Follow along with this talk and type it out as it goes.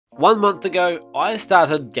1 month ago, I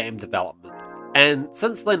started game development, and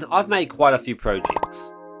since then I've made quite a few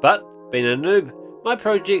projects. But being a noob, my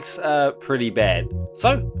projects are pretty bad,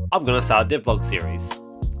 so I'm gonna start a devlog series.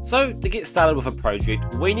 So to get started with a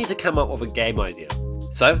project, we need to come up with a game idea.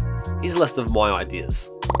 So here's a list of my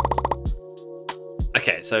ideas.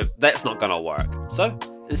 Okay, so that's not gonna work. So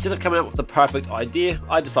instead of coming up with the perfect idea,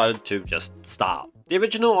 I decided to just start. The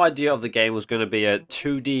original idea of the game was going to be a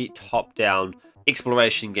 2D top-down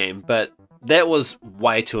exploration game, but that was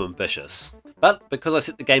way too ambitious. But because I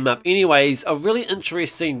set the game up anyways, a really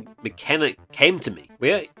interesting mechanic came to me,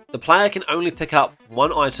 where the player can only pick up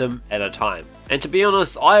one item at a time. And to be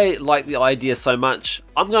honest, I like the idea so much,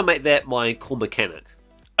 I'm going to make that my core mechanic.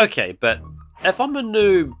 Okay, but if I'm a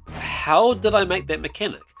noob, how did I make that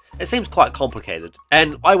mechanic? It seems quite complicated,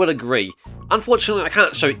 and I would agree. Unfortunately, I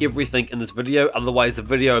can't show everything in this video, otherwise the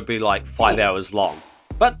video would be like 5 hours long.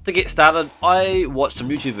 But to get started, I watched some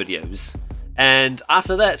YouTube videos, and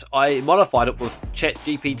after that, I modified it with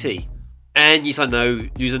ChatGPT. And yes, I know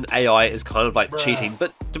using AI is kind of like cheating,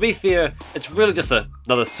 but to be fair, it's really just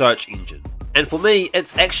another search engine. And for me,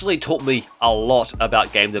 it's actually taught me a lot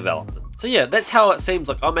about game development. So yeah, that's how it seems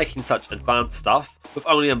like I'm making such advanced stuff with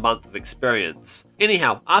only a month of experience.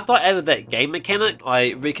 Anyhow, after I added that game mechanic,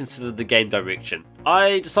 I reconsidered the game direction.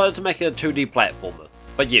 I decided to make it a 2D platformer,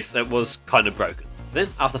 but yes, it was kind of broken. Then,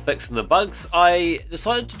 after fixing the bugs, I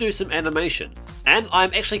decided to do some animation, and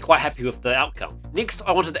I'm actually quite happy with the outcome. Next,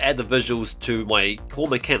 I wanted to add the visuals to my core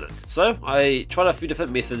mechanic, so I tried a few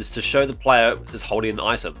different methods to show the player is holding an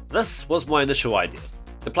item. This was my initial idea.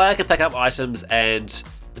 The player can pick up items and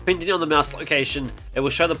depending on the mouse location, it will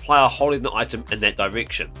show the player holding the item in that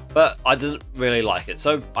direction. But I didn't really like it,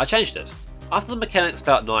 so I changed it. After the mechanics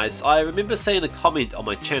felt nice, I remember seeing a comment on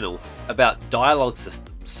my channel about dialogue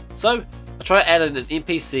systems. So I tried adding an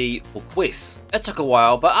NPC for quests. It took a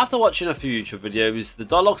while, but after watching a few YouTube videos, the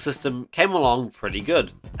dialogue system came along pretty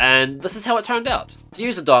good. And this is how it turned out. To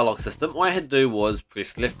use the dialogue system, all I had to do was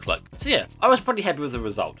press left click. So yeah, I was pretty happy with the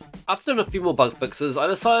result. After doing a few more bug fixes, I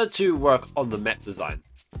decided to work on the map design.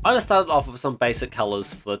 I just started off with some basic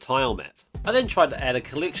colours for the tile map. I then tried to add a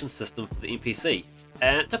collection system for the NPC,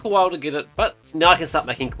 and it took a while to get it, but now I can start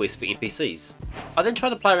making quests for NPCs. I then tried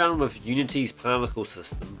to play around with Unity's particle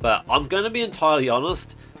system, but I'm going to be entirely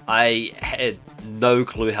honest, I had no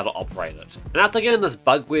clue how to operate it. And after getting this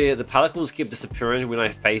bug where the particles kept disappearing when I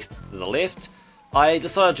faced to the left, I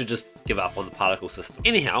decided to just give up on the particle system.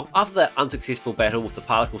 Anyhow, after that unsuccessful battle with the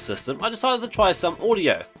particle system, I decided to try some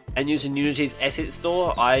audio. And using Unity's asset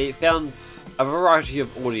store, I found a variety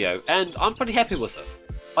of audio, and I'm pretty happy with it.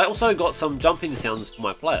 I also got some jumping sounds for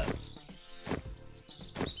my player.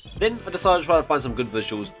 Then I decided to try to find some good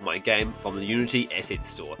visuals for my game from the Unity asset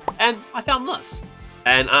store, and I found this.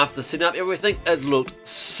 And after setting up everything, it looked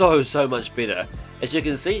so much better. As you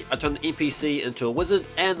can see, I turned the NPC into a wizard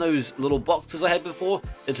and those little boxes I had before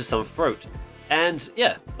into some fruit. And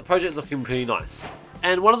yeah, the project's looking pretty nice.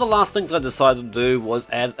 And one of the last things I decided to do was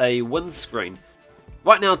add a windscreen.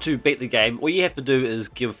 Right now, to beat the game, all you have to do is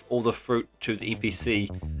give all the fruit to the NPC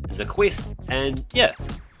as a quest, and yeah.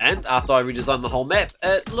 And after I redesigned the whole map,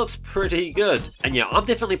 it looks pretty good. And yeah, I'm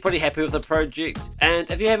definitely pretty happy with the project. And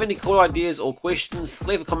if you have any cool ideas or questions,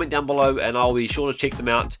 leave a comment down below and I'll be sure to check them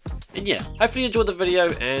out. And yeah, hopefully you enjoyed the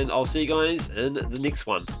video, and I'll see you guys in the next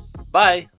one. Bye!